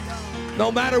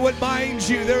No matter what binds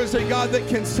you, there is a God that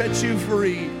can set you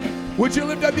free. Would you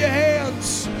lift up your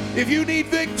hands? If you need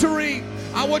victory,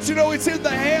 I want you to know it's in the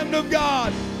hand of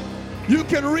God. You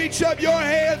can reach up your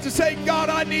hands and say, God,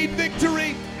 I need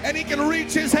victory. And he can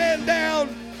reach his hand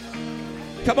down.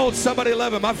 Come on, somebody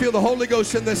love him. I feel the Holy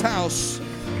Ghost in this house.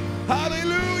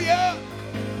 Hallelujah.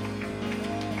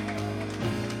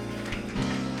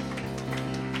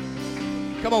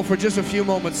 Come on, for just a few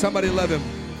moments, somebody love him.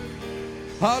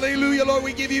 Hallelujah, Lord,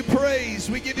 we give you praise.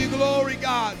 We give you glory,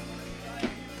 God.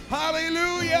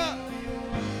 Hallelujah.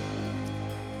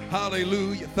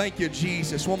 Hallelujah. Thank you,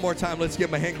 Jesus. One more time, let's give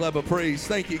him a hand clap of praise.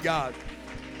 Thank you, God.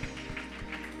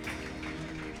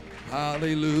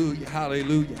 Hallelujah.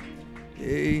 Hallelujah.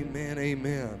 Amen.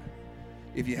 Amen.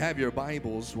 If you have your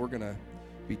Bibles, we're going to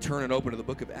be turning open to the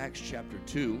book of Acts chapter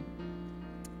 2.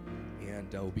 And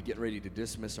we'll be getting ready to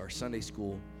dismiss our Sunday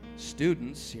school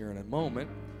students here in a moment.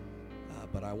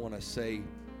 But I want to say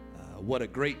what a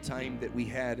great time that we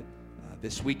had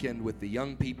this weekend with the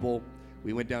young people.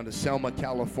 We went down to Selma,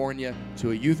 California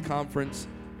to a youth conference,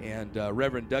 and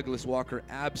Reverend Douglas Walker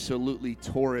absolutely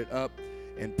tore it up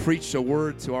and preached a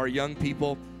word to our young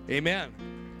people. Amen.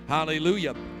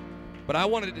 Hallelujah. But I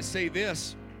wanted to say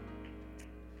this,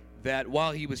 that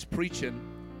while he was preaching,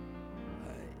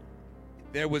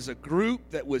 there was a group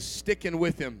that was sticking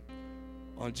with him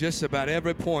on just about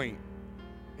every point,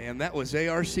 and that was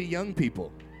ARC young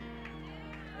people.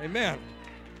 Amen.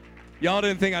 Y'all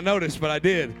didn't think I noticed, but I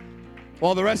did.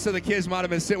 While the rest of the kids might have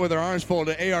been sitting with their arms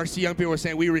folded, ARC young people were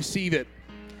saying, we receive it.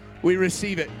 We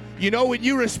receive it. You know, when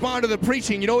you respond to the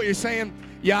preaching, you know what you're saying?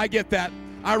 Yeah, I get that.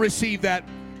 I receive that.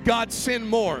 God, send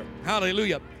more.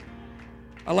 Hallelujah.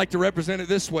 I like to represent it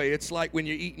this way. It's like when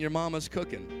you're eating your mama's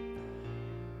cooking.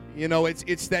 You know,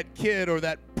 it's that kid or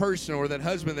that person or that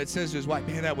husband that says to his wife,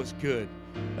 man, that was good.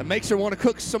 That makes her want to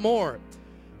cook some more.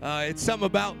 It's something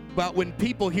about when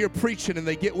people hear preaching and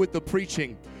they get with the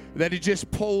preaching, that it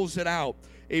just pulls it out.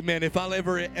 Amen. If I'll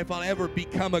ever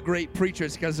become a great preacher,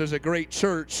 it's because there's a great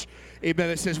church, amen,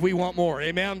 that says we want more.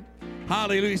 Amen.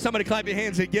 Hallelujah. Somebody clap your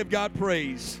hands and give God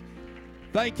praise.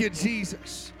 Thank you,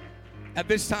 Jesus. At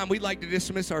this time, we'd like to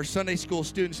dismiss our Sunday school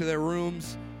students to their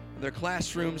rooms, their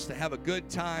classrooms, to have a good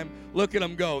time. Look at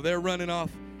them go. They're running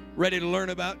off, ready to learn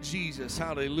about Jesus.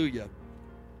 Hallelujah.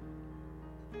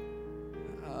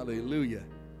 Hallelujah.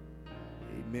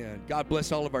 Amen. God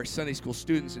bless all of our Sunday school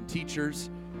students and teachers.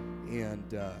 And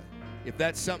if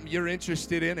that's something you're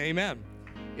interested in, amen.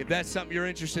 If that's something you're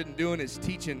interested in doing, is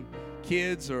teaching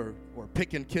kids or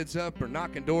picking kids up or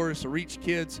knocking doors to reach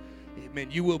kids, amen,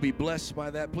 you will be blessed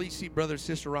by that. Please see Brother and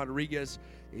Sister Rodriguez.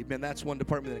 Amen. That's one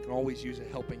department that can always use a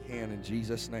helping hand in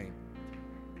Jesus' name.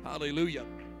 Hallelujah.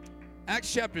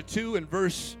 Acts chapter 2 and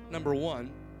verse number 1.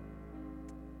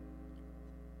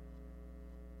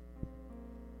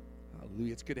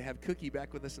 Hallelujah. It's good to have Cookie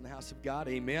back with us in the house of God.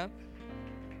 Amen.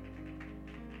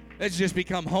 Let's just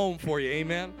become home for you.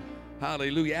 Amen.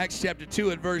 Hallelujah. Acts chapter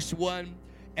 2 and verse 1.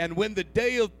 And when the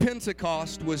day of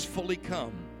Pentecost was fully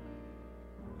come,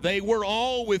 they were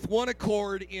all with one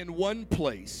accord in one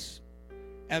place.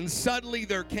 And suddenly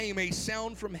there came a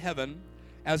sound from heaven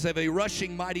as of a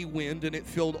rushing mighty wind, and it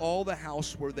filled all the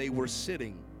house where they were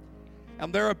sitting.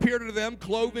 And there appeared to them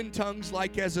cloven tongues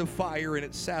like as of fire, and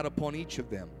it sat upon each of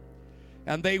them.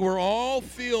 And they were all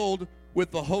filled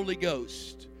with the Holy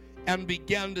Ghost, and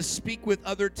began to speak with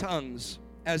other tongues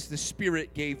as the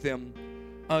Spirit gave them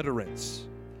utterance.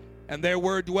 And there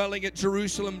were dwelling at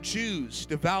Jerusalem Jews,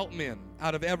 devout men,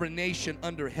 out of every nation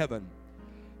under heaven.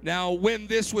 Now when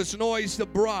this was noised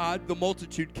abroad, the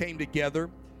multitude came together,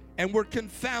 and were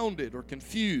confounded or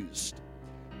confused,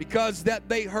 because that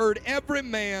they heard every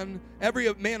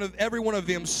one of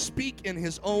them speak in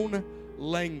his own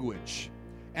language.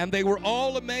 And they were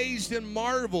all amazed and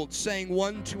marveled, saying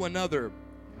one to another,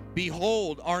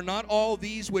 Behold, are not all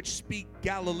these which speak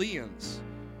Galileans?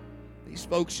 These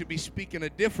folks should be speaking a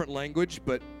different language,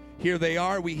 but here they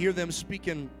are. We hear them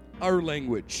speaking our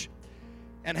language.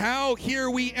 And how hear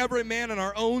we every man in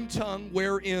our own tongue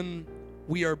wherein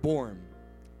we are born?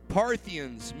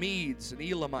 Parthians, Medes, and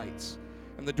Elamites,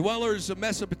 and the dwellers of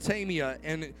Mesopotamia,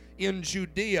 and in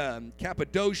Judea, and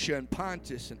Cappadocia, and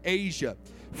Pontus, and Asia,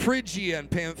 Phrygia, and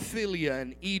Pamphylia,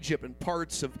 and Egypt, and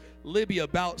parts of Libya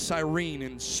about Cyrene,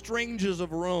 and strangers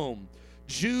of Rome,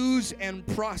 Jews and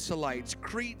proselytes,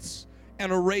 Cretes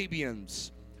and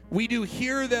Arabians. We do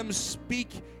hear them speak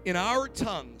in our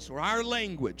tongues, or our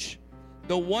language,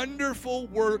 the wonderful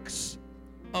works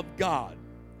of God.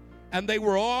 And they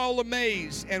were all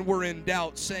amazed and were in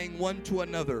doubt, saying one to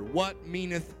another, What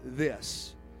meaneth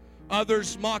this?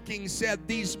 Others mocking said,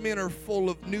 These men are full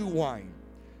of new wine.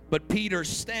 But Peter,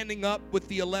 standing up with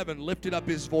the 11, lifted up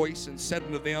his voice and said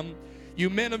unto them, You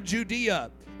men of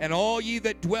Judea, and all ye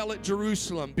that dwell at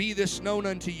Jerusalem, be this known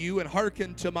unto you, and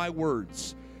hearken to my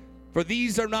words. For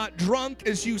these are not drunk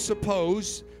as you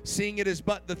suppose, seeing it is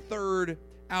but the 3rd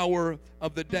hour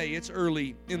of the day. It's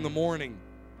early in the morning.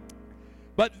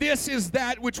 But this is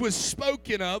that which was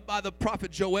spoken of by the prophet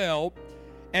Joel.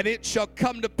 And it shall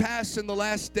come to pass in the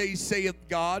last days, saith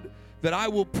God, that I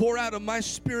will pour out of my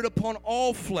Spirit upon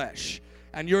all flesh,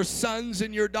 and your sons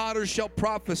and your daughters shall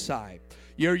prophesy.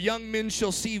 Your young men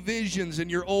shall see visions, and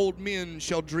your old men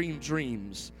shall dream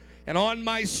dreams. And on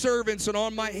my servants and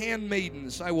on my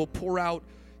handmaidens I will pour out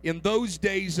in those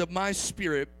days of my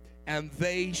Spirit, and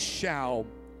they shall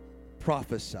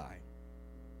prophesy.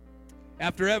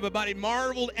 After everybody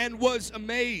marveled and was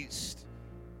amazed,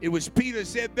 it was Peter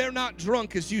said, They're not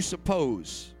drunk as you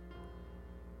suppose.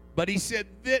 But he said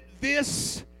that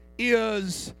this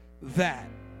is that.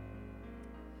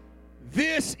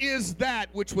 This is that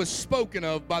which was spoken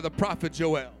of by the prophet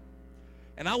Joel.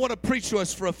 And I want to preach to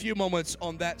us for a few moments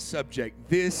on that subject.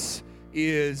 This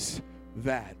is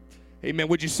that. Amen.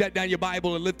 Would you set down your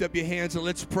Bible and lift up your hands, and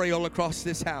let's pray all across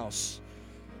this house.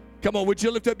 Come on, would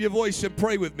you lift up your voice and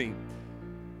pray with me?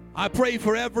 I pray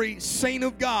for every saint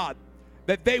of God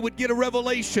that they would get a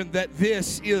revelation that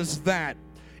this is that.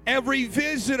 Every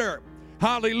visitor,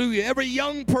 hallelujah, every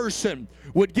young person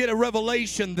would get a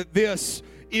revelation that this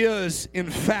is,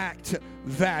 in fact,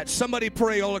 that. Somebody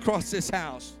pray all across this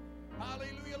house.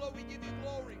 Hallelujah, Lord, we give you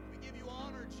glory. We give you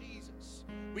honor, Jesus.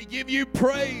 We give you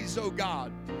praise, oh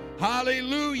God.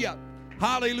 Hallelujah.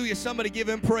 Hallelujah. Somebody give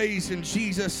him praise in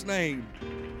Jesus' name.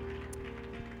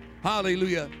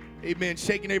 Hallelujah. Amen.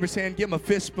 Shake your neighbor's hand. Give him a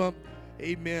fist bump.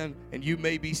 Amen. And you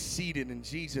may be seated in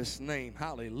Jesus' name.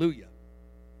 Hallelujah.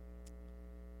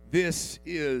 This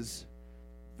is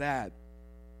that.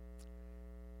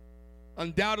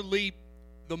 Undoubtedly,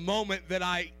 the moment that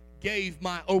I gave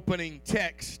my opening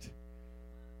text,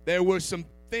 there were some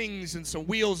things and some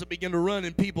wheels that began to run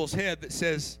in people's head that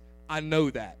says, I know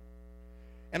that.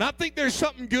 And I think there's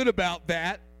something good about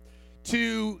that,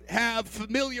 to have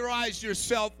familiarized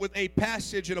yourself with a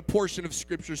passage and a portion of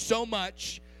Scripture so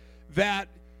much that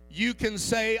you can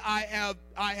say, I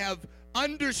have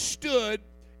understood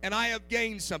and I have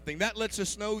gained something. That lets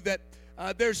us know that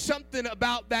there's something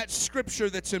about that Scripture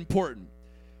that's important.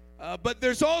 But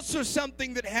there's also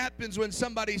something that happens when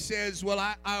somebody says, well,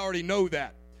 I already know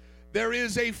that. There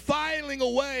is a filing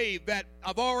away that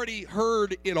I've already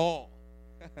heard it all.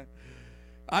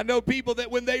 I know people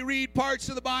that when they read parts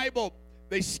of the Bible,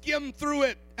 they skim through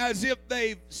it as if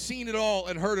they've seen it all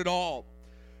and heard it all.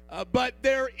 But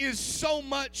there is so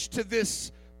much to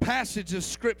this passage of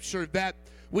Scripture that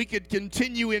we could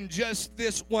continue in just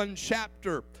this one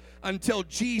chapter until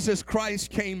Jesus Christ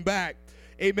came back.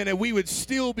 Amen. And we would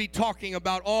still be talking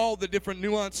about all the different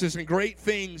nuances and great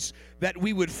things that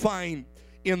we would find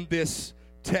in this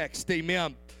text.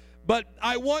 Amen. But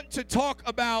I want to talk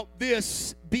about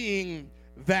this being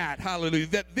that. Hallelujah.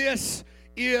 That this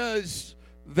is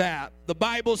that. The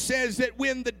Bible says that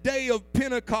when the day of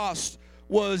Pentecost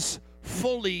was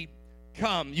fully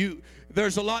come.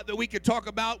 There's a lot that we could talk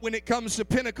about when it comes to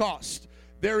Pentecost.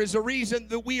 There is a reason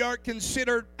that we are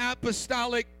considered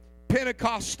apostolic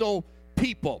Pentecostal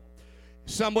people.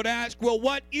 Some would ask, well,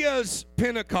 what is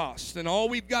Pentecost? And all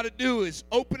we've got to do is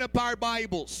open up our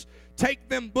Bibles, take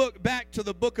them back to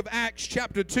the book of Acts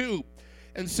chapter 2,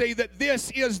 and say that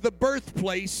this is the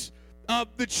birthplace of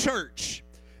the church.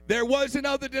 There wasn't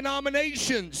other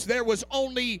denominations. There was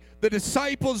only the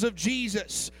disciples of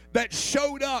Jesus that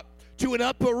showed up to an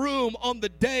upper room on the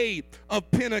day of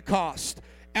Pentecost.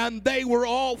 And they were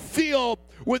all filled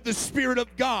with the Spirit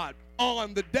of God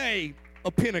on the day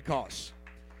of Pentecost.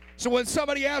 So when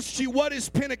somebody asks you, what is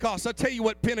Pentecost? I'll tell you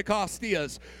what Pentecost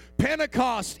is.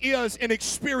 Pentecost is an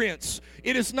experience.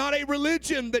 It is not a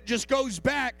religion that just goes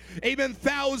back, amen,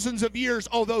 thousands of years,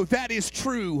 although that is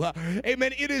true.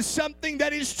 Amen. It is something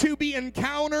that is to be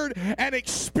encountered and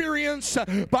experienced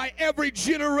by every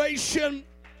generation.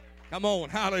 Come on,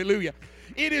 hallelujah.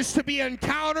 It is to be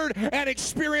encountered and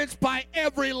experienced by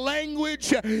every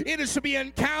language. It is to be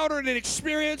encountered and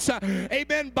experienced,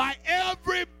 amen, by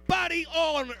everybody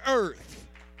on earth.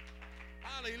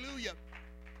 Hallelujah.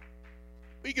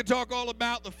 We could talk all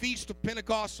about the Feast of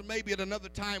Pentecost, and maybe at another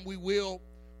time we will.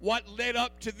 What led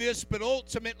up to this, but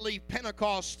ultimately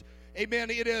Pentecost, amen,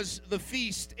 it is the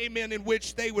feast, amen, in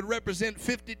which they would represent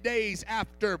 50 days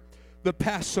after the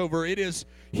Passover. It is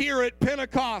here at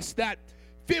Pentecost that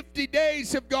 50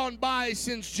 days have gone by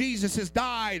since Jesus has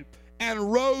died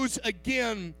and rose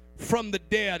again from the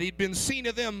dead. He'd been seen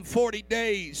of them 40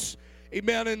 days.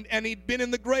 Amen. And he'd been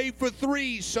in the grave for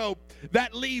 3, so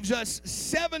that leaves us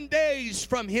 7 days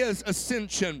from his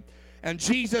ascension. And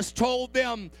Jesus told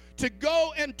them to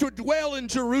go and to dwell in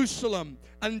Jerusalem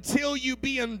until you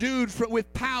be endued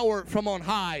with power from on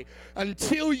high,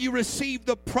 until you receive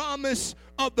the promise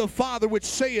of the Father, which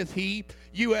saith he,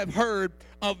 you have heard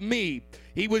of me.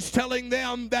 He was telling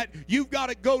them that you've got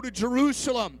to go to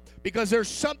Jerusalem because there's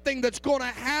something that's going to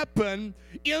happen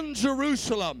in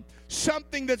Jerusalem.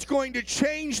 Something that's going to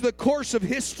change the course of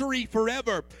history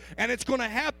forever. And it's going to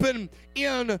happen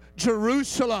in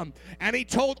Jerusalem. And he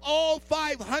told all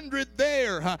 500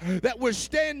 there that were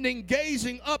standing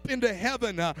gazing up into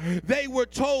heaven, they were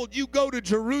told, you go to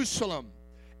Jerusalem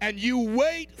and you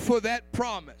wait for that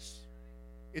promise.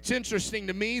 It's interesting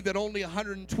to me that only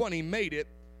 120 made it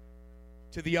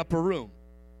to the upper room.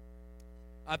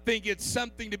 I think it's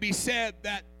something to be said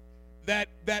that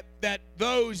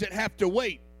those that have to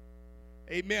wait,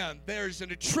 amen, there's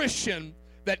an attrition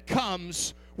that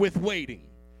comes with waiting.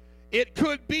 It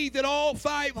could be that all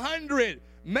 500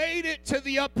 made it to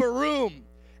the upper room,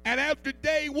 and after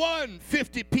day 1,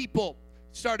 50 people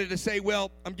started to say, well,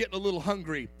 I'm getting a little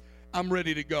hungry. I'm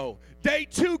ready to go. Day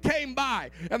 2 came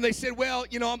by, and they said, well,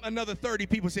 another 30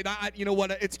 people said, you know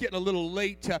what, it's getting a little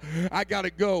late. I got to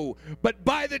go. But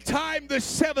by the time the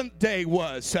 7th day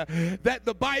was, that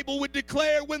the Bible would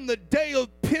declare when the day of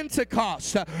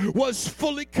Pentecost was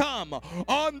fully come,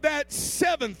 on that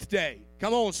 7th day,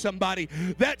 come on, somebody.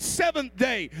 That 7th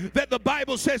day that the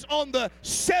Bible says on the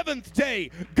 7th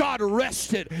day God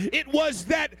rested. It was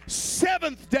that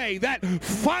 7th day, that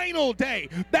final day,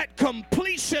 that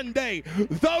completion day.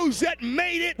 Those that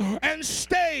made it and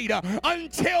stayed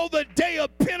until the day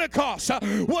of Pentecost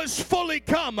was fully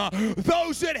come.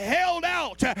 Those that held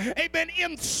out, amen,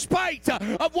 in spite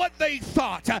of what they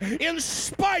thought, in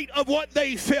spite of what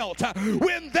they felt.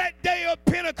 When that day of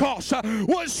Pentecost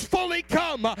was fully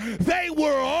come, they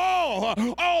were all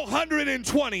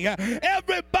 120.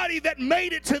 Everybody that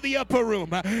made it to the upper room,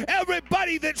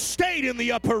 everybody that stayed in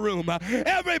the upper room,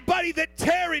 everybody that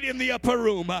tarried in the upper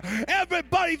room,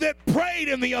 everybody that prayed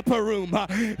in the upper room,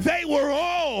 they were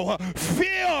all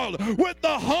filled with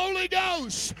the Holy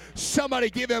Ghost. Somebody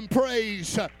give him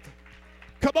praise.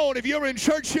 Come on, if you're in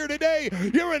church here today,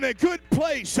 you're in a good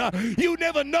place. You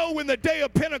never know when the day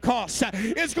of Pentecost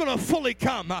is going to fully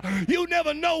come. You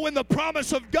never know when the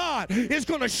promise of God is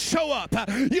going to show up.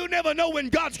 You never know when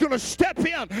God's going to step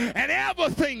in and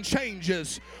everything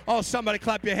changes. Oh, somebody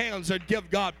clap your hands and give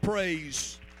God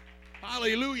praise.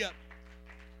 Hallelujah.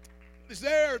 It's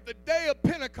there, the day of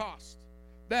Pentecost,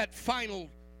 that final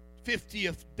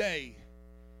 50th day.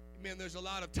 Amen. There's a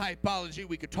lot of typology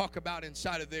we could talk about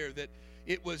inside of there, that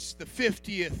it was the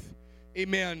 50th,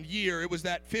 amen, year. It was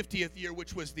that 50th year,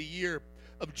 which was the year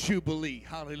of Jubilee.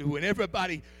 Hallelujah. When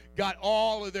everybody got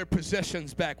all of their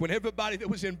possessions back, when everybody that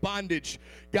was in bondage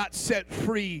got set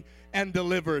free and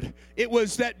delivered. It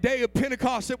was that day of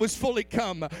Pentecost that was fully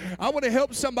come. I want to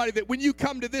help somebody that when you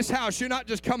come to this house, you're not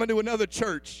just coming to another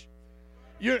church.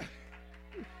 You're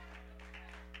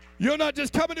not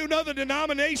just coming to another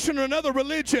denomination or another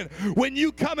religion. When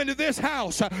you come into this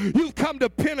house, you've come to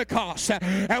Pentecost.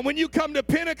 And when you come to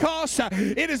Pentecost,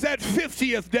 it is that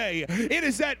 50th day. It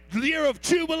is that year of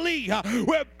Jubilee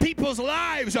where people's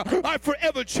lives are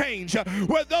forever changed.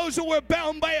 Where those who were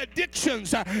bound by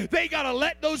addictions, they got to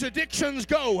let those addictions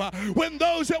go. When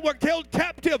those that were held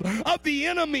captive of the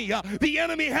enemy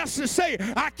has to say,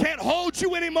 I can't hold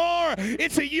you anymore.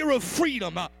 It's a year of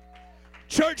freedom.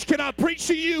 Church, can I preach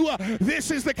to you?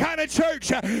 This is the kind of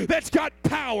church that's got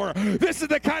power. This is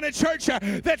the kind of church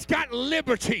that's got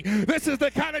liberty. This is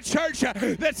the kind of church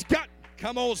that's got,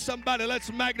 come on, somebody, let's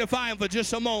magnify him for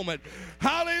just a moment.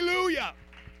 Hallelujah.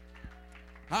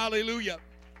 Hallelujah.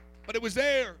 But it was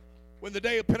there when the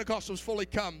day of Pentecost was fully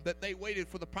come that they waited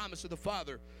for the promise of the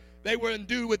Father. They were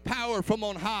endued with power from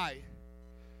on high.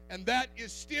 And that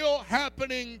is still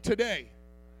happening today.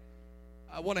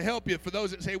 I want to help you for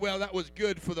those that say, well, that was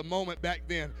good for the moment back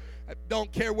then. I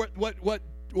don't care what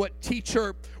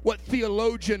teacher, what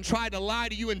theologian tried to lie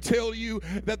to you and tell you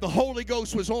that the Holy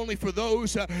Ghost was only for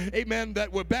those, amen,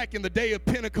 that were back in the day of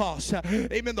Pentecost.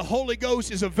 Amen. The Holy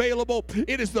Ghost is available.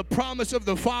 It is the promise of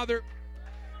the Father.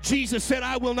 Jesus said,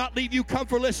 I will not leave you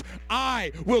comfortless.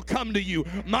 I will come to you.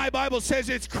 My Bible says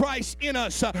it's Christ in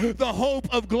us, the hope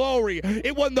of glory.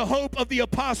 It wasn't the hope of the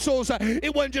apostles.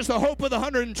 It wasn't just the hope of the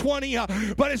 120,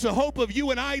 but it's the hope of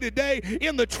you and I today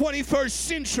in the 21st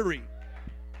century.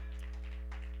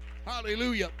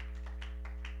 Hallelujah.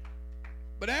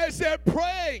 But as they're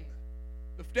praying,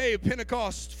 the day of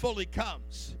Pentecost fully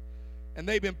comes. And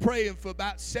they've been praying for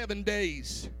about 7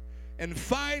 days. And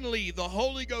finally, the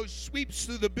Holy Ghost sweeps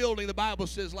through the building, the Bible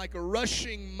says, like a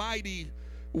rushing mighty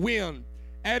wind.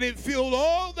 And it filled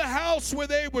all the house where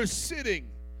they were sitting.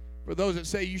 For those that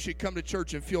say you should come to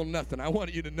church and feel nothing, I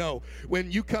want you to know,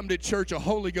 when you come to church, a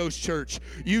Holy Ghost church,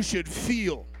 you should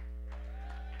feel.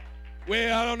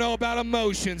 Well, I don't know about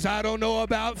emotions. I don't know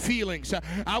about feelings.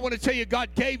 I want to tell you,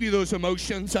 God gave you those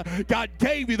emotions. God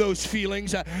gave you those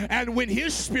feelings. And when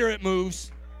His Spirit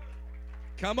moves,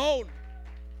 come on.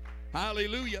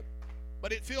 Hallelujah.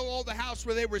 But it filled all the house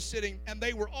where they were sitting, and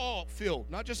they were all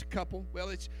filled. Not just a couple. Well,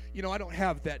 it's, I don't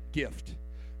have that gift.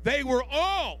 They were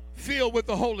all filled with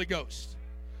the Holy Ghost.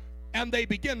 And they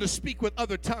began to speak with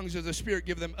other tongues as the Spirit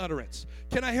gave them utterance.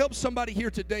 Can I help somebody here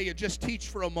today and just teach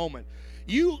for a moment?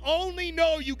 You only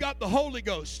know you got the Holy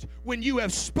Ghost when you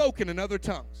have spoken in other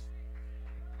tongues.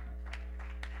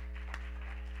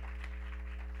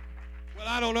 Well,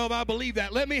 I don't know if I believe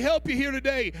that. Let me help you here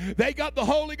today. They got the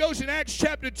Holy Ghost in Acts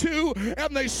chapter 2,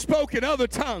 and they spoke in other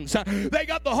tongues. They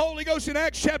got the Holy Ghost in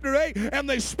Acts chapter 8, and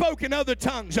they spoke in other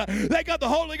tongues. They got the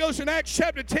Holy Ghost in Acts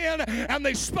chapter 10, and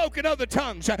they spoke in other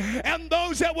tongues. And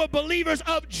those that were believers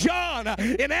of John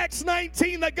in Acts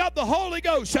 19 that got the Holy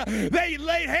Ghost, they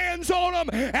laid hands on them,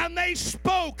 and they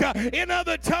spoke in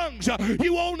other tongues.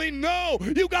 You only know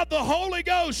you got the Holy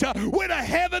Ghost when a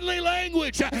heavenly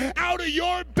language out of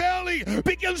your belly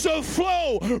begins to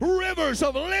flow rivers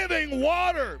of living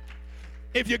water.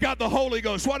 If you got the Holy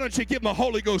Ghost, why don't you give Him a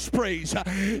Holy Ghost praise?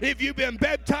 If you've been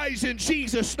baptized in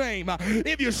Jesus' name,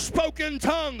 if you spoke in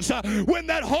tongues, when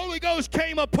that Holy Ghost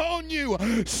came upon you,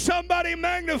 somebody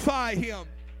magnify Him.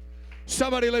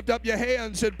 Somebody lift up your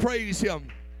hands and praise Him.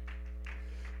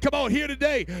 Come on, here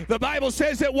today, the Bible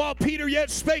says that while Peter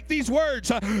yet spake these words,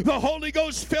 the Holy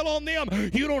Ghost fell on them.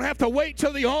 You don't have to wait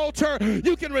till the altar.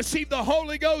 You can receive the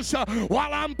Holy Ghost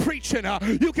while I'm preaching.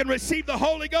 You can receive the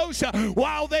Holy Ghost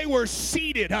while they were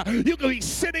seated. You can be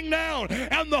sitting down,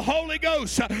 and the Holy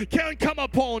Ghost can come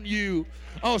upon you.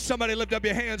 Oh, somebody lift up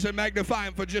your hands and magnify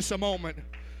Him for just a moment.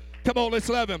 Come on, let's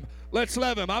love Him. Let's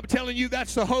love Him. I'm telling you,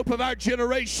 that's the hope of our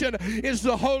generation, is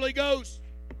the Holy Ghost.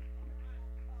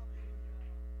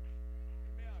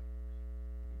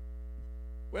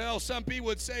 Well, some people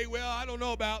would say, well, I don't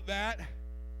know about that,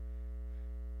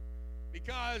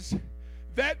 because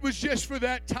that was just for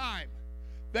that time.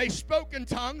 They spoke in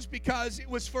tongues because it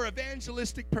was for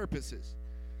evangelistic purposes.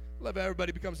 I love how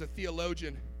everybody becomes a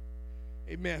theologian.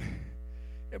 Amen.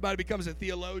 Everybody becomes a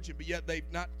theologian, but yet they've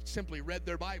not simply read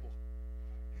their Bible.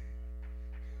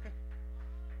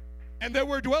 And there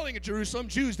were dwelling in Jerusalem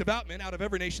Jews, devout men, out of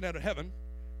every nation out of heaven.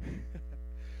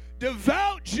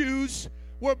 Devout Jews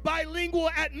were bilingual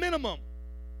at minimum.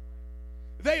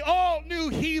 They all knew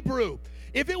Hebrew.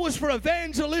 If it was for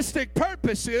evangelistic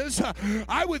purposes,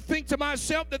 I would think to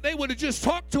myself that they would have just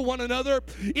talked to one another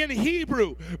in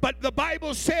Hebrew. But the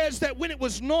Bible says that when it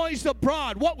was noised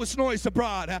abroad, what was noised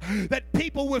abroad? That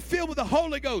people were filled with the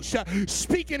Holy Ghost,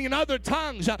 speaking in other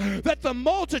tongues, that the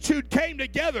multitude came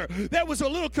together. There was a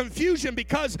little confusion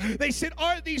because they said,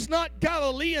 are these not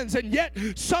Galileans? And yet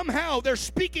somehow they're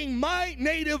speaking my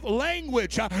native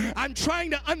language. I'm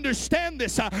trying to understand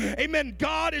this. Amen.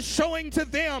 God is showing to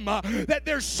them that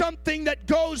there's something that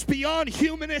goes beyond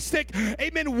humanistic,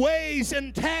 amen, ways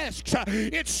and tasks.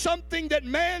 It's something that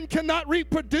man cannot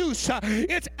reproduce.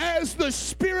 It's as the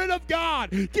Spirit of God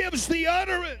gives the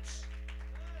utterance.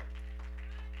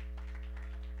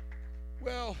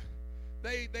 Well,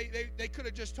 they could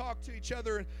have just talked to each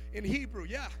other in Hebrew,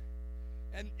 yeah.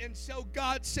 And so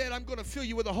God said, I'm going to fill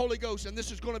you with the Holy Ghost, and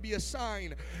this is going to be a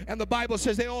sign. And the Bible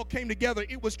says they all came together.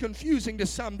 It was confusing to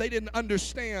some. They didn't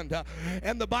understand.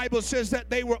 And the Bible says that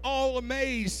they were all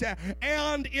amazed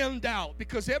and in doubt,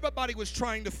 because everybody was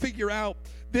trying to figure out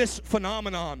this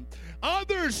phenomenon.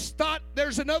 Others thought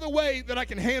there's another way that I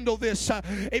can handle this.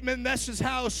 Amen. This is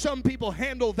how some people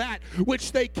handle that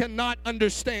which they cannot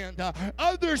understand.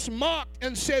 Others mocked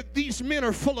and said, these men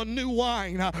are full of new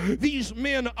wine. These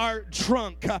men are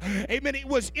drunk. Amen. It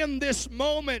was in this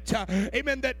moment,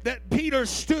 amen, that Peter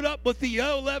stood up with the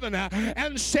 11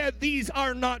 and said, these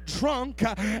are not drunk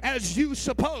as you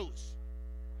suppose.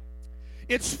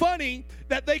 It's funny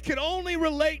that they could only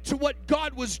relate to what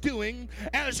God was doing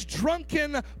as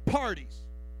drunken parties.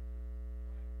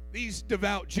 These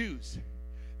devout Jews.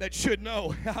 that should know,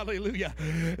 hallelujah,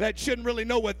 that shouldn't really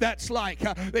know what that's like.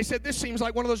 They said, this seems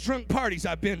like one of those drunk parties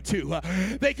I've been to.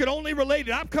 They could only relate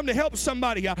it. I've come to help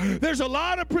somebody. There's a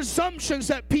lot of presumptions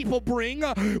that people bring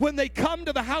when they come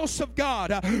to the house of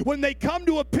God, when they come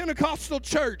to a Pentecostal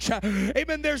church.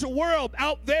 Amen. There's a world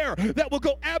out there that will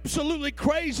go absolutely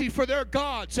crazy for their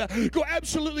gods, go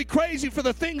absolutely crazy for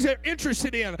the things they're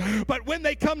interested in. But when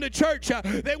they come to church,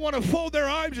 they want to fold their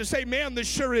arms and say, man, this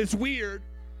sure is weird.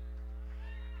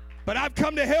 But I've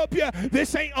come to help you.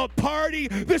 This ain't a party.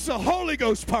 This is a Holy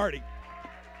Ghost party.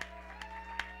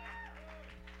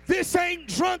 This ain't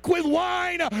drunk with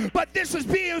wine, but this is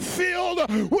being filled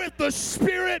with the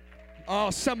Spirit. Oh,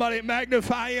 somebody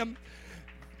magnify Him.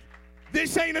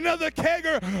 This ain't another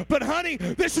kegger, but honey,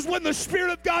 this is when the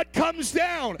Spirit of God comes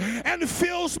down and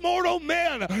fills mortal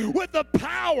men with the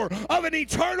power of an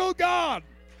eternal God.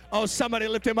 Oh, somebody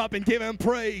lift Him up and give Him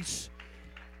praise.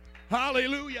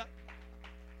 Hallelujah.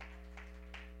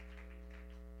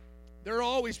 There will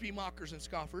always be mockers and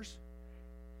scoffers.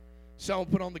 Some will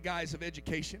put on the guise of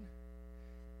education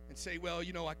and say, well,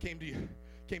 you know, I came to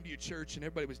your church and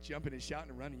everybody was jumping and shouting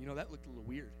and running. You know, that looked a little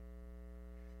weird.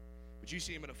 But you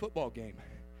see them at a football game.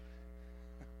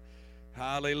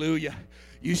 Hallelujah.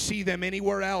 You see them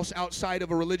anywhere else outside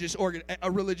of a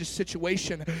religious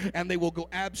situation, and they will go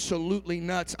absolutely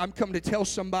nuts. I'm coming to tell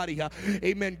somebody,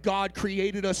 amen, God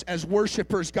created us as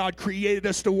worshipers. God created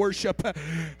us to worship.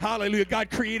 Hallelujah. God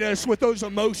created us with those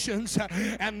emotions,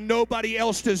 and nobody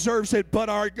else deserves it but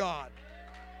our God.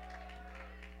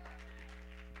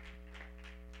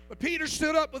 But Peter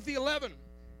stood up with the 11,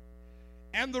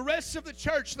 and the rest of the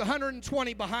church, the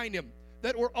 120 behind him,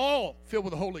 that were all filled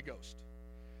with the Holy Ghost.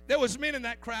 There was men in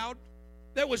that crowd.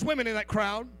 There was women in that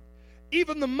crowd.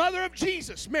 Even the mother of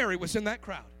Jesus, Mary, was in that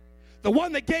crowd. The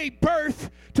one that gave birth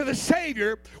to the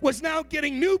Savior was now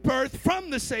getting new birth from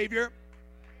the Savior.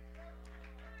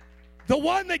 The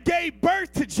one that gave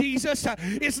birth to Jesus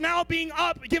is now being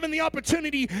given the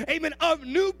opportunity, amen, of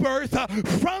new birth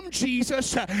from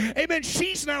Jesus. Amen.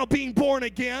 She's now being born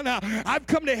again. I've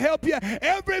come to help you.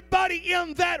 Everybody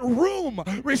in that room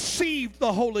received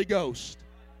the Holy Ghost.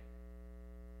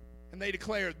 And they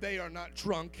declared they are not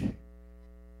drunk.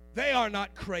 They are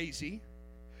not crazy.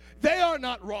 They are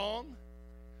not wrong.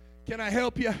 Can I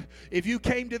help you? If you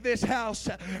came to this house,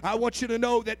 I want you to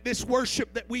know that this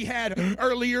worship that we had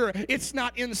earlier, it's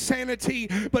not insanity,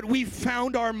 but we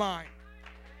found our mind.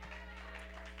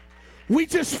 We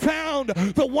just found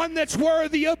the one that's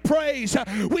worthy of praise.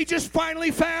 We just finally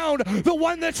found the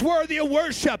one that's worthy of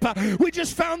worship. We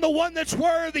just found the one that's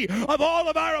worthy of all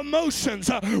of our emotions.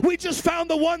 We just found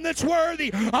the one that's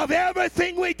worthy of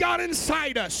everything we got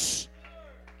inside us.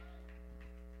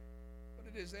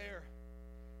 But it is there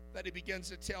that he begins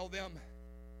to tell them,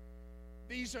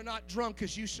 these are not drunk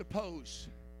as you suppose.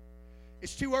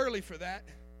 It's too early for that.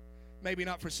 Maybe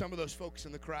not for some of those folks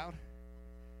in the crowd.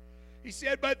 He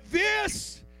said, but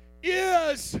this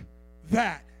is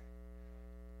that.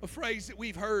 A phrase that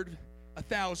we've heard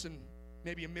 1,000,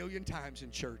 maybe 1,000,000 times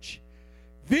in church.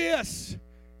 This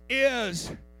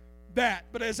is that.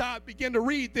 But as I begin to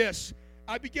read this,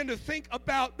 I begin to think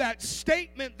about that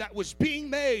statement that was being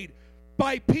made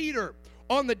by Peter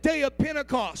on the day of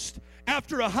Pentecost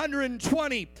after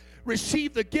 120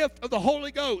 received the gift of the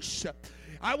Holy Ghost.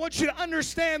 I want you to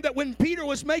understand that when Peter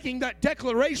was making that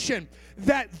declaration,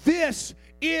 that this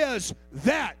is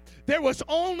that, there was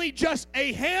only just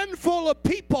a handful of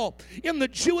people in the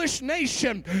Jewish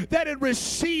nation that had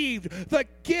received the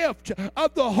gift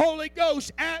of the Holy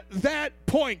Ghost at that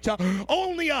point.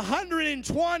 Only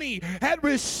 120 had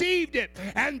received it,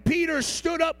 and Peter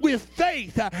stood up with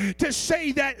faith to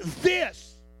say that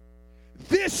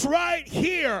this right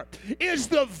here is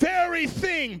the very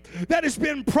thing that has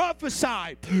been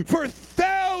prophesied for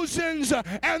thousands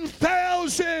and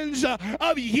thousands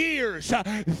of years.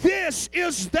 This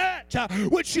is that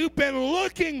which you've been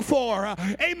looking for.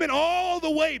 Amen. All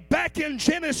the way back in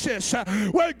Genesis,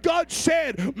 where God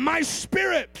said, my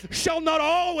spirit shall not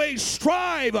always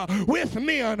strive with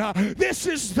men. This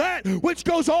is that which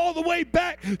goes all the way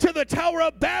back to the Tower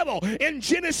of Babel in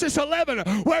Genesis 11,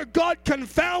 where God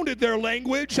confounded their language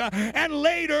and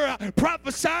later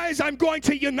prophesies, I'm going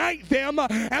to unite them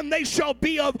and they shall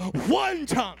be of one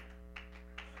tongue.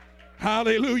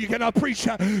 Hallelujah. Can I preach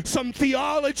some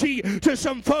theology to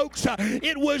some folks?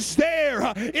 It was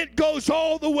there. It goes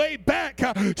all the way back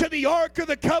to the Ark of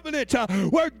the Covenant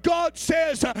where God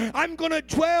says, I'm going to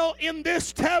dwell in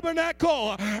this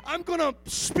tabernacle. I'm going to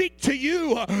speak to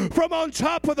you from on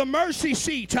top of the mercy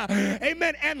seat.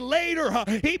 Amen. And later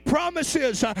he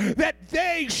promises that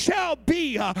they shall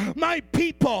be my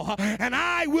people and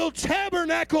I will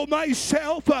tabernacle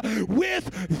myself with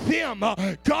them.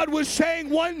 God was saying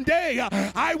one day,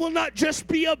 I will not just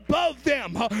be above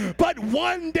them, but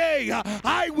one day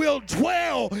I will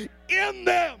dwell in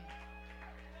them.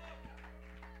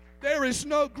 There is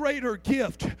no greater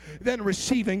gift than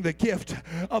receiving the gift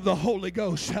of the Holy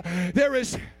Ghost.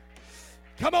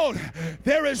 Come on,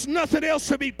 there is nothing else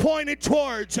to be pointed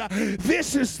towards.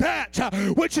 This is that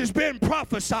which has been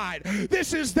prophesied.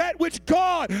 This is that which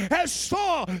God has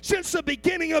saw since the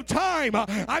beginning of time.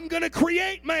 I'm going to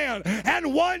create man,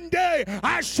 and one day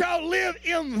I shall live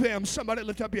in them. Somebody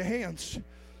lift up your hands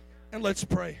and let's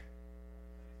pray.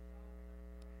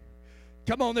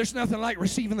 Come on, there's nothing like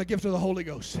receiving the gift of the Holy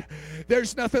Ghost.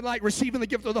 There's nothing like receiving the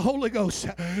gift of the Holy Ghost,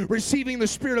 receiving the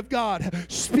Spirit of God,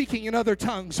 speaking in other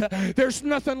tongues. There's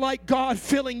nothing like God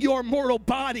filling your mortal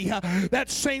body, that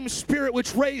same Spirit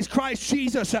which raised Christ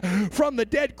Jesus from the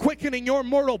dead, quickening your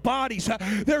mortal bodies.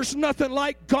 There's nothing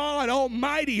like God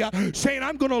Almighty saying,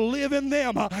 I'm going to live in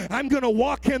them. I'm going to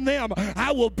walk in them.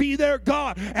 I will be their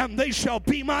God, and they shall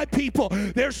be my people.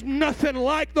 There's nothing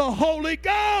like the Holy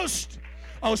Ghost.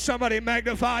 Oh, somebody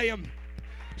magnify him.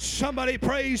 Somebody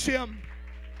praise him.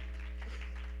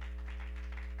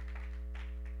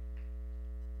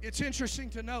 It's interesting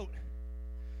to note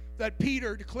that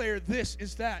Peter declared this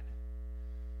is that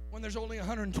when there's only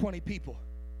 120 people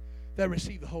that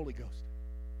receive the Holy Ghost.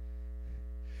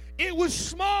 It was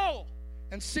small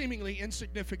and seemingly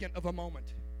insignificant of a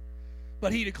moment,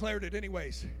 but he declared it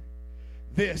anyways.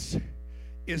 This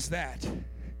is that.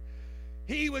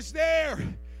 He was there.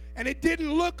 And it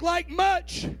didn't look like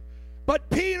much, but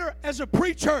Peter, as a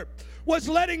preacher, was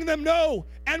letting them know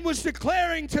and was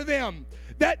declaring to them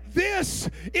that this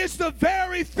is the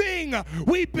very thing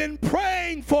we've been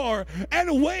praying for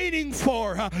and waiting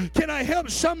for. Can I help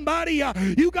somebody?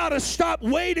 You got to stop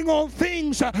waiting on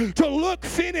things to look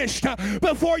finished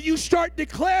before you start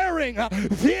declaring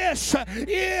this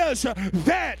is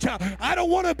that. I don't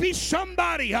want to be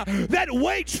somebody that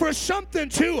waits for something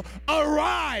to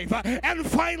arrive and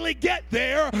finally get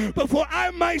there before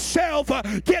I myself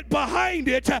get behind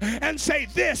it and say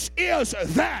this is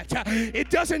that. It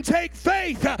doesn't take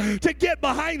faith to get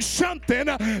behind something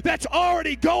that's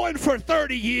already going for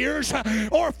 30 years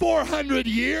or 400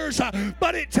 years,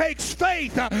 but it takes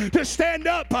faith to stand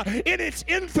up in its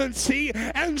infancy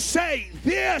and say,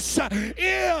 this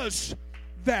is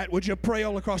that. Would you pray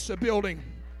all across the building?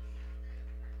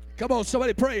 Come on,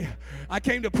 somebody pray. I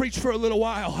came to preach for a little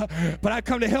while, but I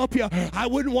come to help you. I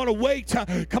wouldn't want to wait.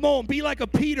 Come on, be like a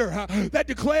Peter that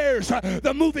declares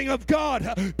the moving of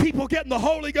God. People getting the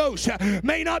Holy Ghost.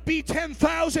 May not be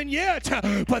 10,000 yet,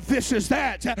 but this is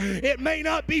that. It may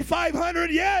not be 500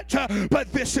 yet,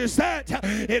 but this is that.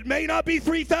 It may not be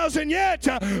 3,000 yet,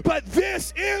 but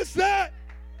this is that.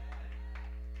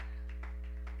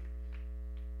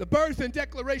 The birth and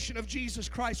declaration of Jesus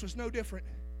Christ was no different.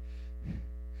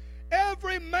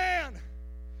 Every man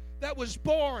that was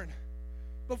born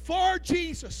before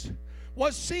Jesus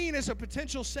was seen as a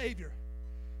potential Savior.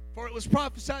 For it was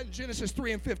prophesied in Genesis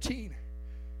 3:15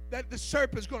 that the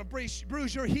serpent is going to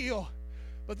bruise your heel,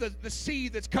 but the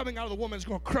seed that's coming out of the woman is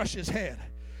going to crush his head.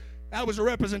 That was a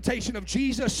representation of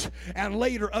Jesus and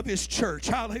later of his church.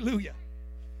 Hallelujah.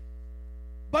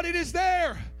 But it is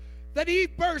there that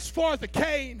Eve bursts forth a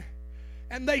Cain,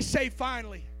 and they say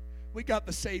finally, we got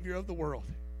the Savior of the world.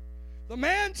 The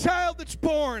man-child that's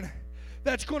born,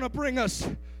 that's going to bring us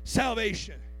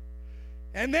salvation.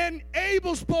 And then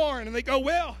Abel's born, and they go,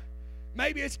 well,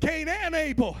 maybe it's Cain and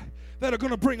Abel that are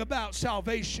going to bring about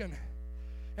salvation.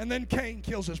 And then Cain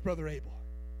kills his brother Abel.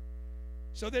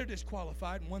 So they're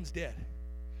disqualified, and one's dead.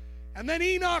 And then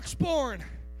Enoch's born,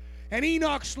 and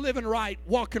Enoch's living right,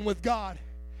 walking with God.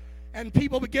 And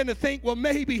people begin to think, well,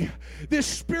 maybe this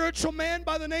spiritual man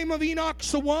by the name of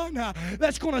Enoch's the one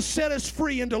that's going to set us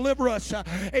free and deliver us,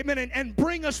 amen, and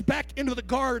bring us back into the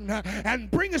garden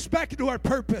and bring us back into our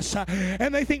purpose.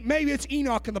 And they think maybe it's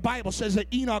Enoch, and the Bible says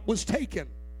that Enoch was taken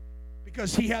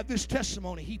because he had this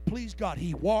testimony. He pleased God.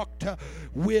 He walked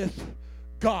with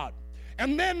God.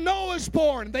 And then Noah's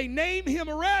born. They name him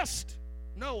Arrest.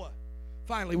 Noah.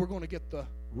 Finally, we're going to get the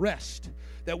rest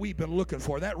that we've been looking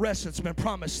for, that rest that's been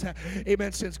promised,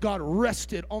 amen, since God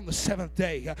rested on the seventh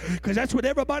day. Because that's what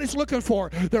everybody's looking for.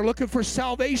 They're looking for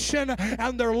salvation,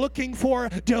 and they're looking for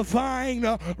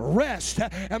divine rest.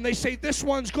 And they say this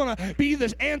one's going to be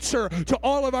the answer to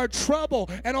all of our trouble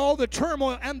and all the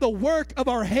turmoil and the work of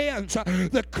our hands.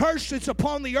 The curse that's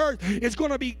upon the earth is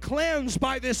going to be cleansed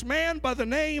by this man by the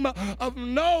name of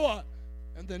Noah.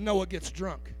 And then Noah gets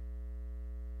drunk.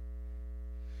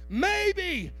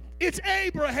 Maybe it's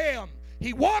Abraham.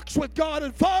 He walks with God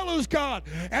and follows God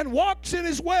and walks in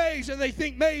his ways, and they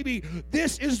think maybe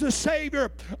this is the Savior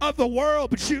of the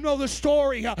world. But you know the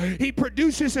story. He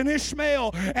produces an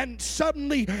Ishmael and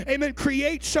suddenly, amen,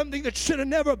 creates something that should have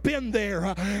never been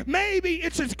there. Maybe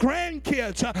it's his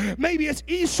grandkids. Maybe it's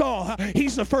Esau.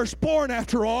 He's the firstborn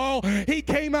after all. He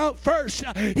came out first.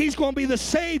 He's going to be the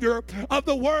Savior of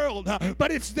the world.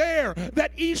 But it's there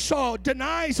that Esau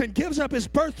denies and gives up his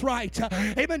birthright,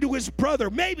 amen, to his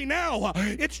brother. Maybe now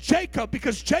it's Jacob,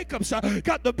 because Jacob's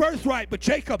got the birthright, but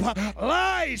Jacob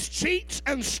lies, cheats,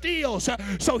 and steals,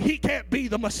 so he can't be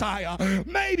the Messiah.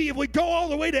 Maybe if we go all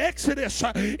the way to Exodus,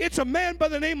 it's a man by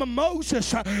the name of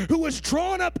Moses who was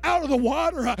drawn up out of the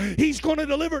water. He's going to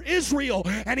deliver Israel,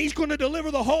 and he's going to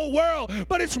deliver the whole world.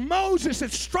 But it's Moses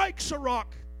that strikes a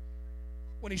rock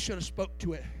when he should have spoke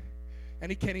to it,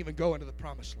 and he can't even go into the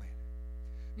promised land.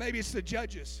 Maybe it's the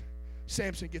judges.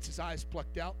 Samson gets his eyes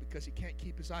plucked out because he can't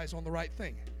keep his eyes on the right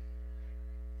thing.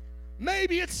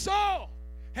 Maybe it's Saul,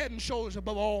 head and shoulders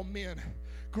above all men,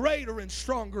 greater and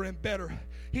stronger and better.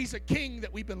 He's a king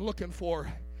that we've been looking for,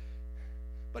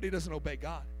 but he doesn't obey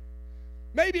God.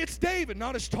 Maybe it's David,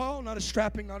 not as tall, not as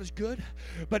strapping, not as good,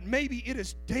 but maybe it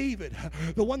is David,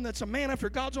 the one that's a man after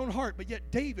God's own heart, but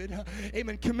yet David,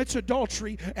 amen, commits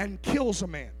adultery and kills a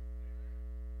man.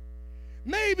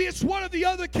 Maybe it's one of the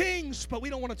other kings, but we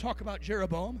don't want to talk about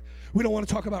Jeroboam. We don't want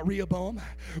to talk about Rehoboam.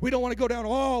 We don't want to go down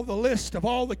all the list of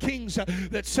all the kings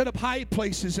that set up high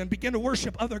places and begin to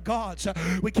worship other gods.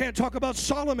 We can't talk about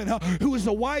Solomon, who was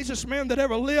the wisest man that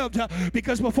ever lived,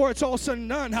 because before it's all said and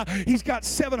done, he's got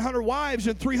 700 wives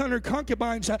and 300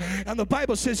 concubines, and the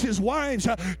Bible says his wives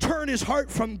turned his heart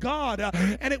from God.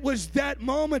 And it was that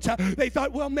moment they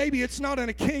thought, well, maybe it's not in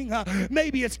a king.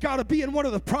 Maybe it's got to be in one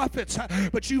of the prophets.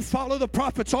 But you follow the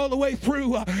prophets all the way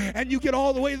through, and you get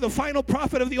all the way to the final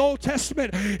prophet of the Old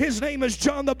Testament. His name is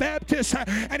John the Baptist,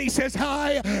 and he says,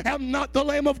 I am not the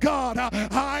Lamb of God.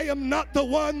 I am not the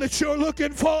one that you're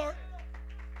looking for.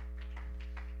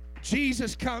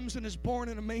 Jesus comes and is born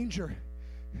in a manger,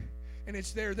 and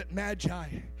it's there that magi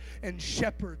and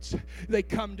shepherds, they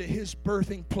come to his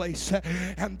birthing place,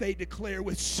 and they declare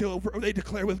with silver, or they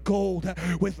declare with gold,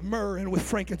 with myrrh, and with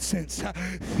frankincense,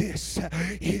 this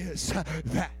is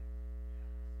that.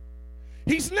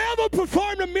 He's never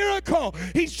performed a miracle.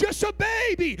 He's just a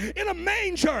baby in a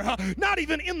manger, not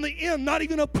even in the inn, not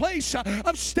even a place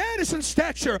of status and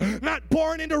stature, not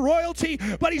born into royalty,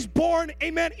 but he's born,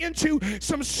 amen, into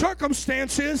some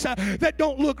circumstances that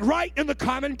don't look right in the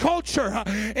common culture.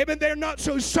 Amen, they're not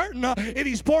so certain if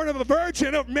he's born of a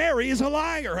virgin or Mary is a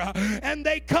liar. And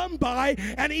they come by,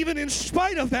 and even in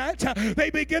spite of that, they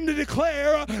begin to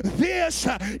declare, this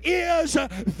is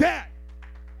that.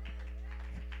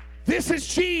 This is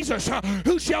Jesus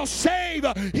who shall save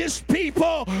his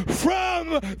people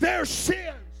from their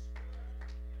sins.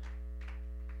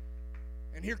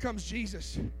 And here comes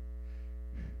Jesus.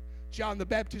 John the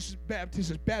Baptist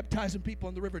is baptizing people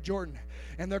in the River Jordan,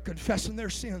 and they're confessing their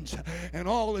sins. And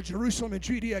all of Jerusalem and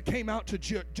Judea came out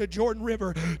to Jordan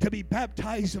River to be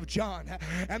baptized of John.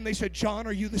 And they said, John,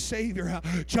 are you the Savior?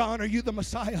 John, are you the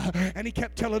Messiah? And he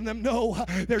kept telling them, no,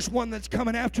 there's one that's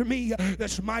coming after me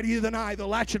that's mightier than I, the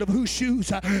latchet of whose shoes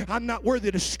I'm not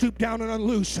worthy to stoop down and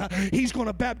unloose. He's going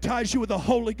to baptize you with the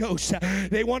Holy Ghost.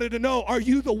 They wanted to know, are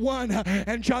you the one?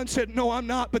 And John said, no, I'm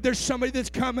not, but there's somebody that's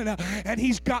coming, and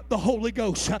he's got the Holy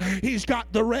Ghost. He's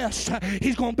got the rest.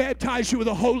 He's going to baptize you with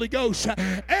the Holy Ghost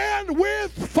and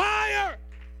with fire.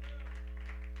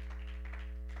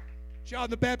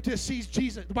 John the Baptist sees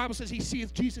Jesus. The Bible says he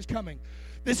seeth Jesus coming.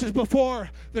 This is before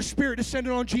the Spirit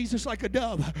descended on Jesus like a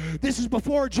dove. This is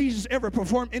before Jesus ever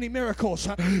performed any miracles.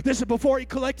 This is before he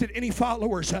collected any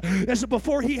followers. This is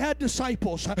before he had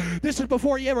disciples. This is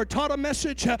before he ever taught a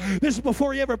message. This is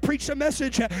before he ever preached a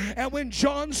message. And when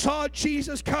John saw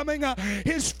Jesus coming,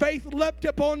 his faith leapt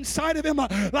up on inside of him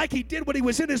like he did when he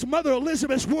was in his mother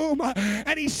Elizabeth's womb.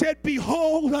 And he said,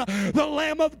 behold, the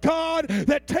Lamb of God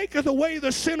that taketh away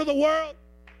the sin of the world.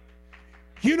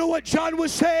 You know what John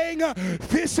was saying?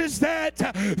 This is that.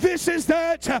 This is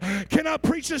that. Can I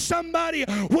preach to somebody?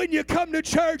 When you come to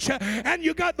church and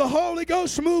you got the Holy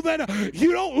Ghost moving,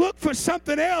 you don't look for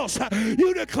something else.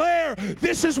 You declare,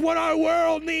 this is what our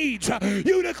world needs.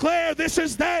 You declare, this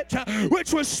is that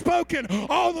which was spoken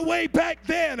all the way back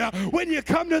then. When you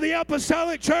come to the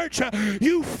apostolic church,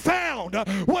 you found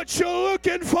what you're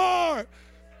looking for.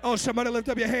 Oh, somebody lift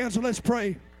up your hands and let's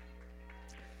pray.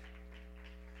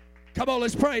 Come on,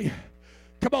 let's pray.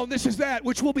 Come on, this is that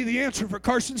which will be the answer for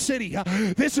Carson City.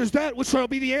 This is that which will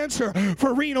be the answer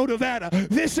for Reno, Nevada.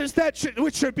 This is that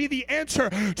which should be the answer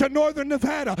to Northern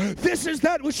Nevada. This is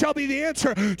that which shall be the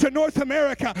answer to North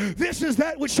America. This is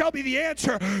that which shall be the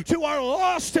answer to our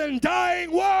lost and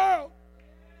dying world.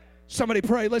 Somebody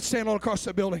pray. Let's stand all across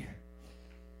the building.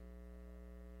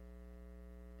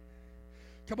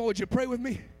 Come on, would you pray with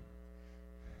me?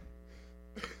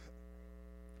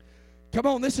 Come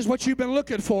on, this is what you've been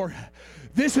looking for.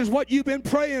 This is what you've been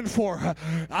praying for.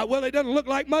 Well, it doesn't look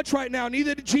like much right now.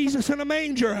 Neither did Jesus in a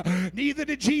manger. Neither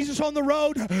did Jesus on the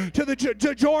road to the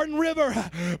Jordan River.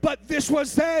 But this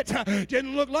was that.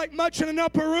 Didn't look like much in an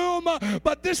upper room,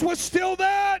 but this was still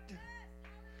that.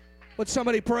 Let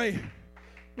somebody pray.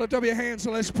 Lift up your hands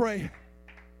and let's pray.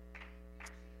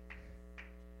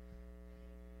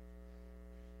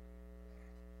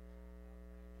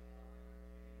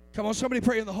 Come on, somebody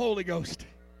pray in the Holy Ghost.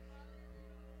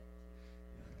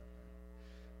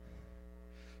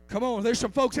 Come on, there's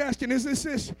some folks asking, is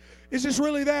this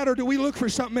really that, or do we look for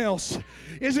something else?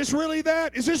 Is this really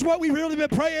that? Is this what we've really been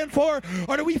praying for,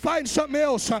 or do we find something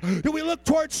else? Do we look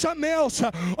towards something else,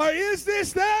 or is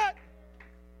this that?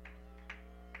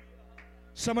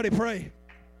 Somebody pray.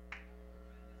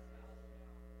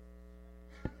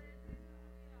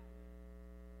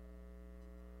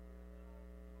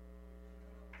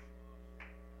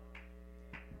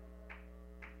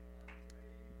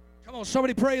 Come on,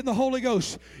 somebody pray in the Holy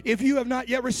Ghost. If you have not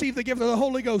yet received the gift of the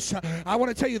Holy Ghost, I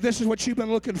want to tell you this is what you've been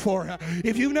looking for.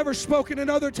 If you've never spoken in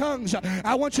other tongues,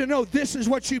 I want you to know this is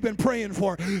what you've been praying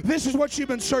for. This is what you've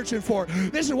been searching for.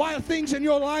 This is why things in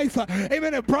your life,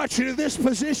 amen, have brought you to this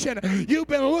position. You've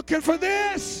been looking for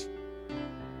this.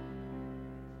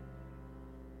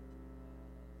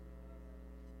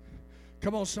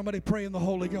 Come on, somebody pray in the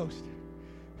Holy Ghost.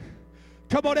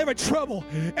 Come on, every trouble,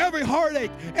 every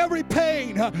heartache, every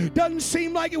pain doesn't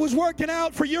seem like it was working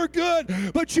out for your good,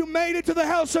 but you made it to the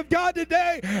house of God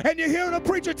today, and you're hearing a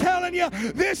preacher telling you,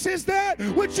 this is that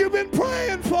which you've been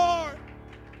praying for.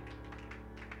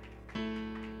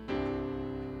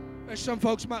 Some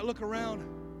folks might look around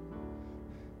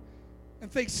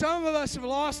and think some of us have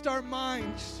lost our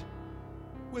minds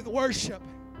with worship.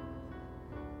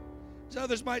 So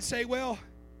others might say, well,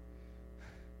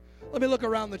 let me look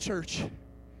around the church.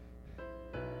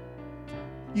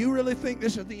 You really think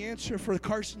this is the answer for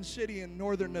Carson City in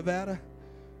Northern Nevada?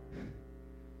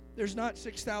 There's not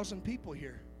 6,000 people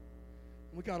here.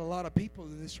 We got a lot of people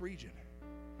in this region.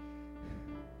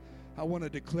 I want to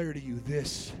declare to you,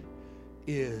 this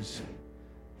is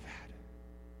that.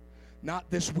 Not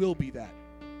this will be that.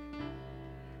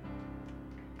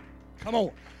 Come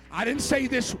on. I didn't say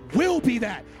this will be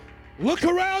that. Look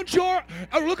around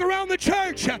the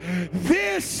church.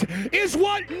 This is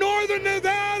what Northern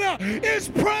Nevada is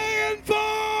praying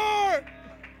for.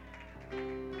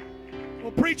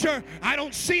 Well, preacher, I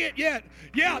don't see it yet.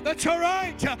 Yeah, that's all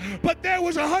right. But there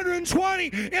was 120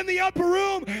 in the upper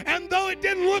room, and though it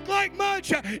didn't look like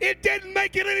much, it didn't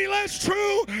make it any less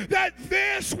true that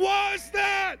this was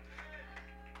that.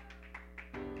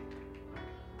 You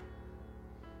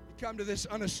come to this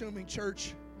unassuming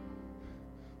church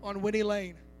on Winnie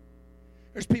Lane.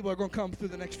 There's people that are going to come through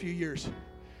the next few years.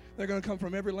 They're going to come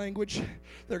from every language.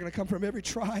 They're going to come from every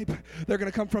tribe. They're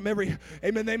going to come from every,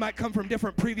 amen, they might come from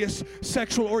different previous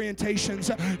sexual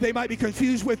orientations. They might be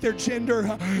confused with their gender.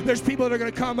 There's people that are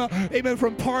going to come, amen,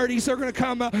 from parties. They're going to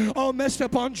come all messed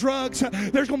up on drugs.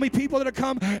 There's going to be people that are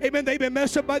come, amen, they've been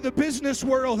messed up by the business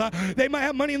world. They might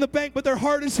have money in the bank, but their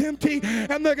heart is empty,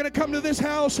 and they're going to come to this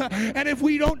house. And if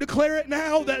we don't declare it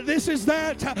now that this is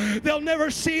that, they'll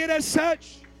never see it as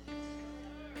such.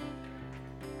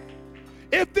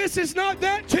 If this is not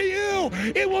that to you,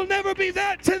 it will never be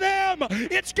that to them.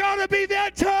 It's got to be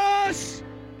that to us.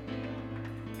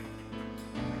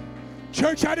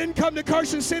 Church, I didn't come to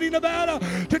Carson City, Nevada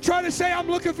to try to say I'm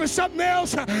looking for something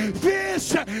else.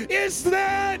 This is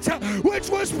that which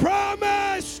was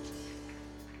promised.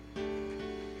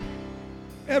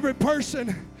 Every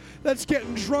person that's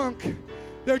getting drunk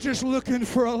They're just looking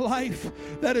for a life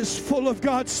that is full of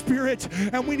God's Spirit.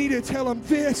 And we need to tell them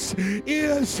this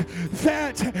is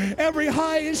that. Every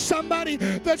high is somebody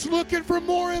that's looking for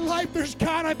more in life. There's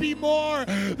got to be more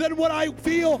than what I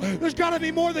feel. There's got to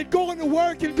be more than going to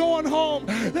work and going home.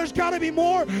 There's got to be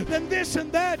more than this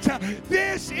and that.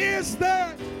 This is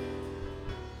that.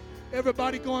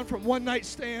 Everybody going from one night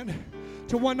stand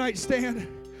to one night stand.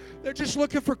 They're just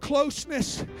looking for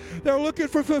closeness. They're looking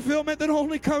for fulfillment that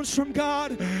only comes from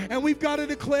God. And we've got to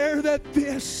declare that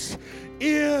this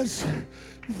is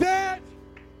that.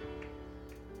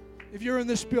 If you're in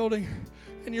this building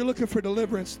and you're looking for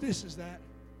deliverance, this is that.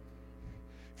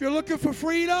 If you're looking for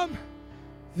freedom,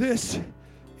 this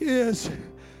is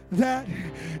that.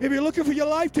 If you're looking for your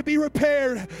life to be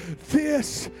repaired,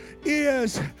 this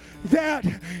is that.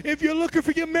 If you're looking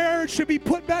for your marriage to be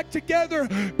put back together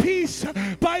piece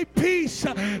by piece,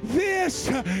 this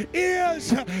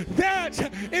is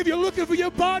that. If you're looking for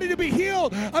your body to be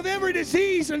healed of every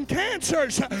disease and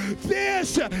cancers,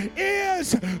 this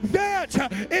is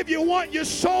that. If you want your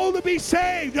soul to be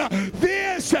saved,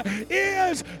 this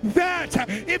is that.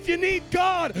 If you need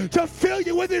God to fill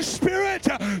you with His Spirit,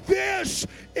 this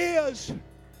is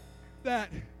that.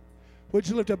 Would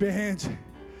you lift up your hands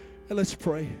and let's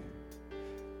pray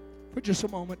for just a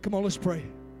moment. Come on, let's pray.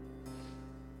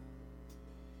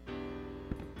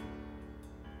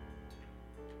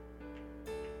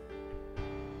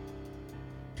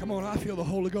 Come on, I feel the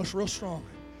Holy Ghost real strong.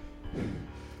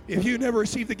 If you never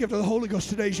received the gift of the Holy Ghost,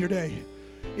 today's your day.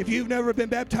 If you've never been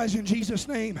baptized in Jesus'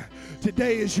 name,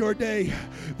 today is your day.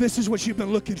 This is what you've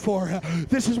been looking for.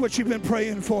 This is what you've been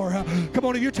praying for. Come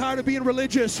on, if you're tired of being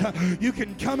religious, you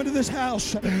can come into this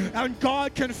house and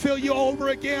God can fill you over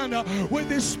again with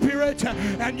His Spirit,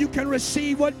 and you can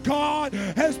receive what God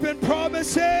has been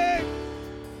promising.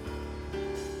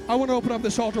 I want to open up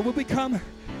this altar. Will we come?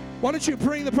 Why don't you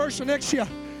bring the person next to you?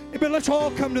 But let's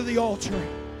all come to the altar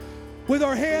with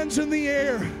our hands in the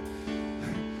air.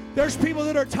 There's people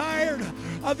that are tired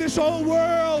of this old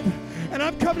world, and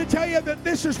I'm coming to tell you that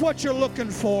this is what you're looking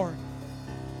for.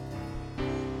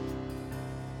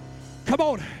 Come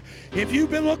on. If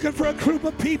you've been looking for a group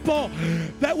of people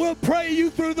that will pray you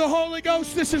through the Holy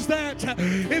Ghost, this is that.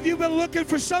 If you've been looking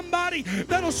for somebody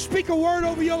that'll speak a word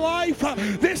over your life,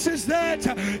 this is that.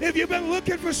 If you've been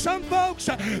looking for some folks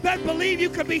that believe you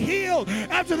can be healed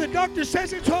after the doctor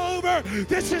says it's over,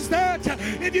 this is that.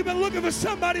 If you've been looking for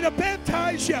somebody to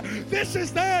baptize you, this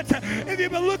is that. If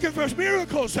you've been looking for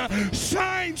miracles,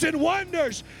 signs, and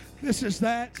wonders, this is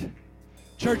that.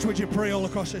 Church, would you pray all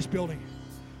across this building?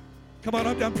 Come on,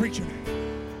 I'm done preaching.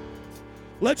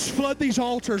 Let's flood these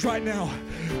altars right now.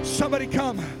 Somebody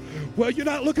come. Well, you're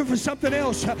not looking for something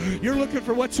else. You're looking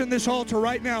for what's in this altar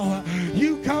right now.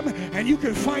 You come and you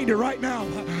can find it right now.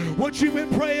 What you've been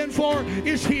praying for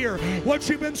is here. What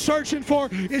you've been searching for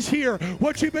is here.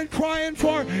 What you've been crying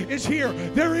for is here.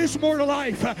 There is more to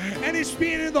life, and it's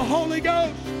being in the Holy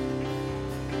Ghost.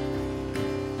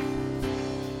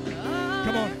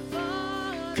 Come on.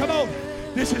 Come on.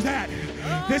 This is that.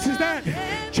 This is that.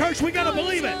 Church, we got to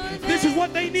believe it. This is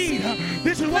what they need.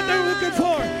 This is what they're looking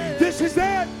for. This is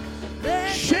that.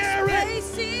 Share it.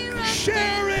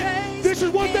 Share it. This is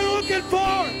what they're looking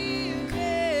for.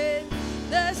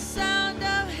 The sound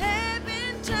of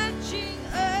heaven touching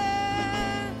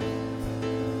earth.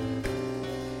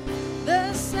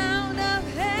 The sound of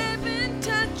heaven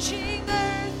touching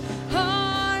earth.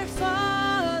 Our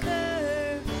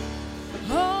Father,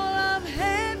 all of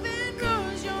heaven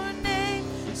roars your name.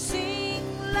 Sing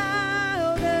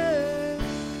louder.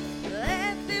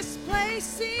 Let this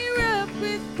place erupt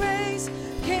with praise.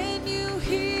 Can you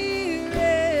hear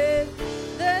it?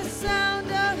 The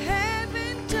sound of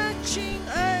heaven touching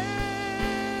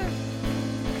earth.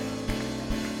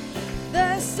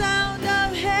 The sound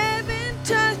of heaven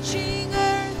touching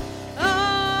earth.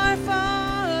 Our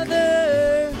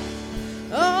Father,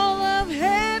 all of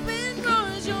heaven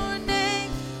roars your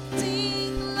name.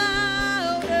 Sing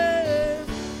louder.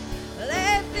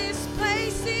 Let this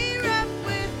place erupt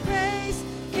with praise.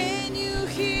 Can you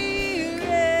hear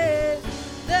it?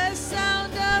 The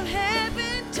sound of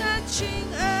heaven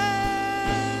touching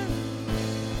earth.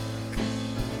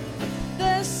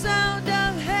 The sound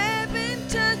of heaven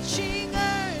touching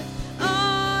earth.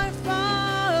 Our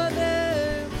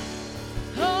Father,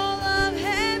 all of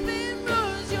heaven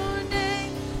roars your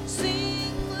name.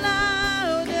 Sing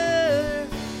louder.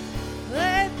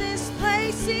 Let this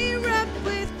place erupt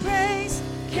with praise.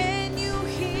 Can you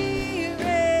hear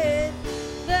it?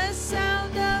 The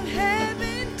sound of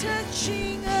heaven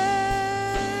touching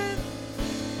earth.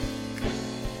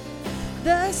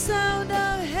 The sound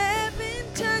of heaven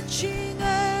touching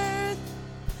earth.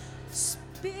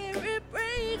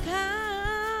 come.